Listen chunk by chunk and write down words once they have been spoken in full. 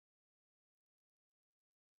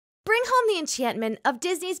Bring home the enchantment of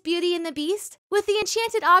Disney's Beauty and the Beast with the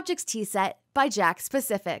Enchanted Objects Tea Set by Jakks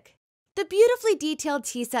Pacific. The beautifully detailed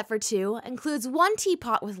tea set for two includes 1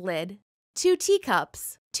 teapot with lid, 2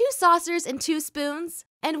 teacups, 2 saucers and 2 spoons,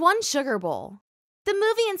 and 1 sugar bowl. The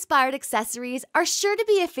movie-inspired accessories are sure to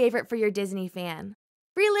be a favorite for your Disney fan.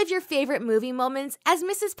 Relive your favorite movie moments as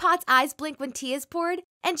Mrs. Potts' eyes blink when tea is poured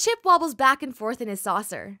and Chip wobbles back and forth in his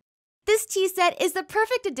saucer. This tea set is the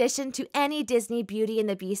perfect addition to any Disney Beauty and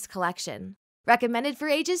the Beast collection. Recommended for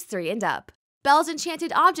ages 3 and up. Belle's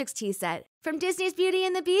Enchanted Objects Tea Set from Disney's Beauty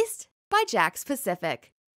and the Beast by Jakks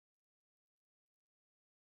Pacific.